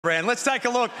Round. Let's take a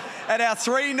look at our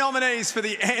three nominees for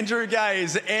the Andrew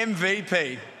Gaze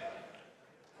MVP.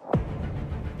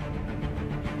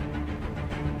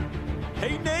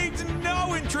 He needs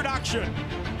no introduction.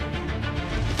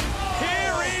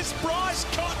 Here is Bryce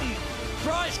Cotton.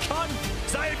 Bryce Cotton,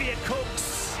 Xavier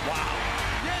Cooks. Wow.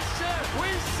 Yes, sir. We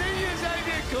see you,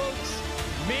 Xavier Cooks.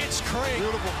 Mitch Creek.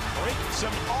 Beautiful. Creek,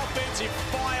 some offensive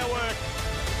firework.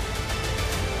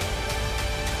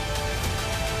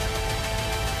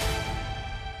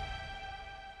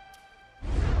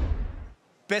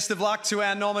 Best of luck to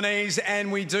our nominees, and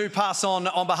we do pass on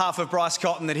behalf of Bryce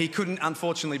Cotton that he couldn't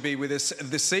unfortunately be with us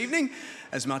this evening,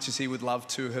 as much as he would love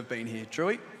to have been here.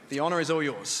 Drewy, the honour is all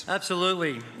yours.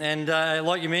 Absolutely, and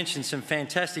like you mentioned, some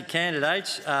fantastic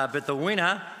candidates, but the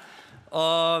winner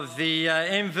of the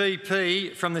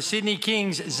MVP from the Sydney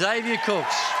Kings, Xavier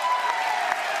Cooks.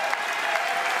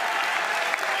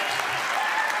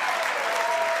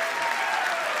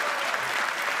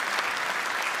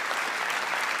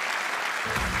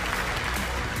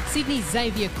 Sydney's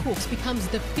Xavier Cooks becomes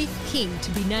the fifth King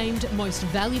to be named Most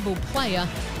Valuable Player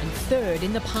and third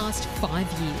in the past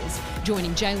 5 years,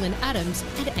 joining Jalen Adams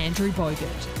and Andrew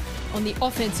Bogut. On the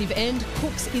offensive end,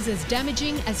 Cooks is as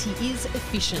damaging as he is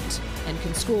efficient and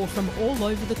can score from all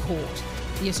over the court.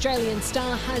 The Australian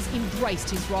star has embraced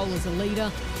his role as a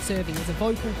leader, serving as a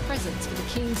vocal presence for the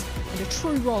Kings and a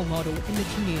true role model in the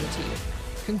community.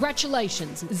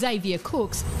 Congratulations, Xavier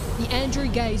Cooks, the Andrew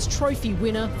Gaze Trophy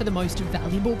winner for the Most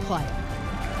Valuable Player.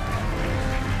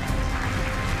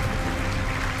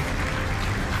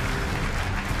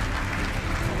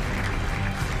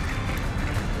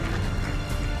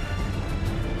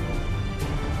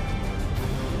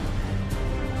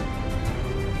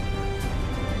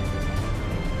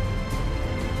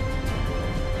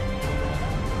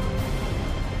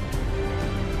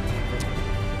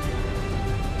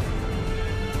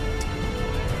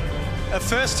 A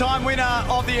first-time winner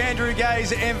of the Andrew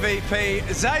Gaze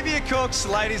MVP, Xavier Cooks,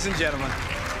 ladies and gentlemen.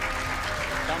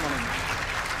 Come on in.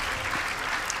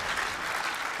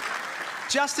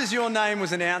 Just as your name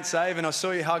was announced, Xavier, and I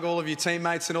saw you hug all of your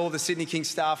teammates and all the Sydney Kings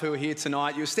staff who are here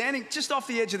tonight, you were standing just off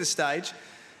the edge of the stage,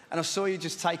 and I saw you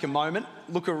just take a moment,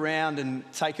 look around and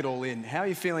take it all in. How are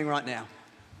you feeling right now?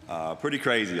 Pretty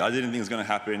crazy. I didn't think it was going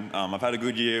to happen. I've had a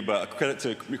good year, but credit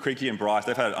to Creaky and Bryce.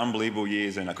 They've had unbelievable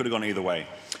years, and I could have gone either way.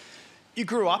 You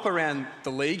grew up around the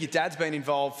league. Your dad's been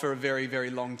involved for a very, very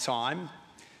long time.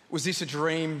 Was this a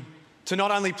dream to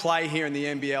not only play here in the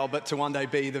NBL, but to one day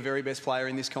be the very best player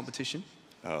in this competition?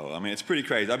 Oh, I mean, it's pretty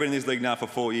crazy. I've been in this league now for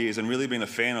 4 years and really been a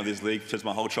fan of this league since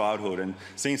my whole childhood, and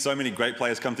seeing so many great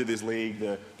players come through this league,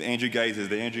 the Andrew Gazes,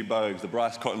 the Andrew Bogues, the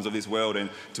Bryce Cottons of this world, and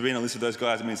to be in a list of those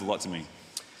guys, it means a lot to me.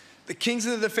 The Kings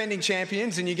are the defending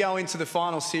champions, and you go into the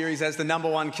final series as the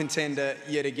 #1 contender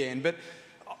yet again. But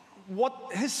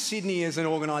what has Sydney as an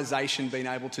organisation been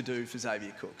able to do for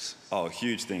Xavier Cooks? Oh,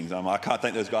 huge things. I can't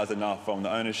thank those guys enough, from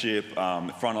the ownership,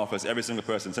 the front office, every single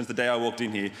person. Since the day I walked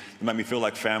in here, it made me feel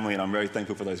like family, and I'm very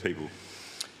thankful for those people.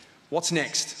 What's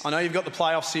next? I know you've got the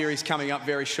playoff series coming up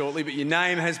very shortly, but your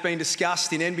name has been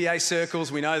discussed in NBA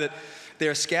circles. We know that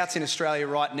there are scouts in Australia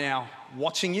right now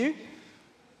watching you.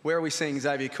 Where are we seeing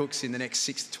Xavier Cooks in the next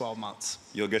 6 to 12 months?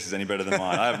 Your guess is any better than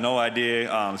mine. I have no idea.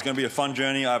 It's going to be a fun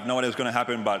journey. I have no idea what's going to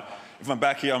happen, but if I'm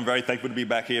back here, I'm very thankful to be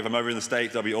back here. If I'm over in the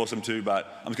States, that'll be awesome too,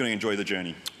 but I'm just going to enjoy the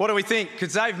journey. What do we think?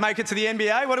 Could Xavier make it to the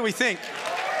NBA? What do we think?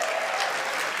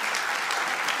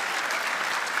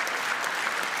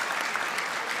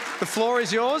 The floor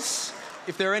is yours.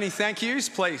 If there are any thank yous,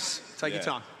 please take your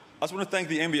time. I just want to thank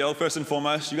the NBL first and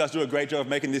foremost. You guys do a great job of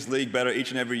making this league better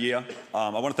each and every year. I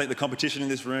want to thank the competition in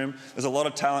this room. There's a lot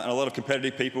of talent and a lot of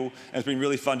competitive people, and it's been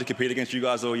really fun to compete against you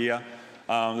guys all year.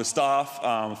 The staff,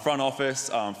 front office,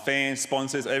 fans,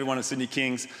 sponsors, everyone at Sydney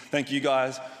Kings, thank you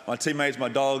guys. My teammates, my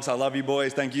dogs, I love you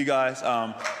boys, thank you guys.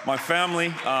 My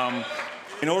family,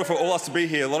 in order for all us to be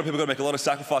here, a lot of people got to make a lot of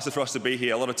sacrifices for us to be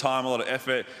here, a lot of time, a lot of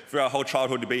effort for our whole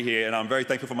childhood to be here, and I'm very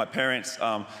thankful for my parents,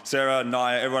 Sarah,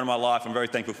 Naya, everyone in my life. I'm very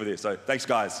thankful for this, so thanks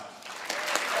guys.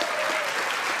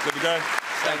 Good to go?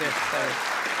 Stay there, stay there.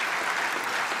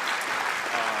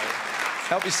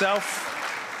 Help yourself.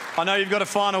 I know you've got a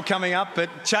final coming up,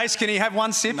 but Chase, can you have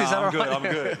one sip? No, is that I'm right? good, I'm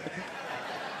good.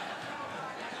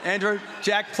 Andrew,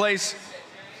 Jack, please.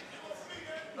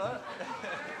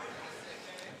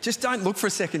 Just don't look for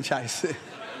a second, Chase.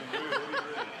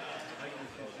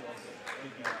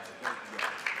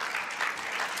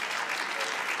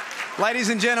 Ladies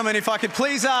and gentlemen, if I could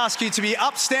please ask you to be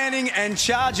upstanding and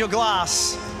charge your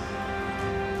glass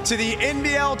to the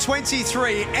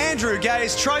NBL23 Andrew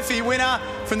Gaze Trophy winner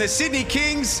from the Sydney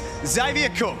Kings, Xavier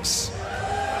Cooks.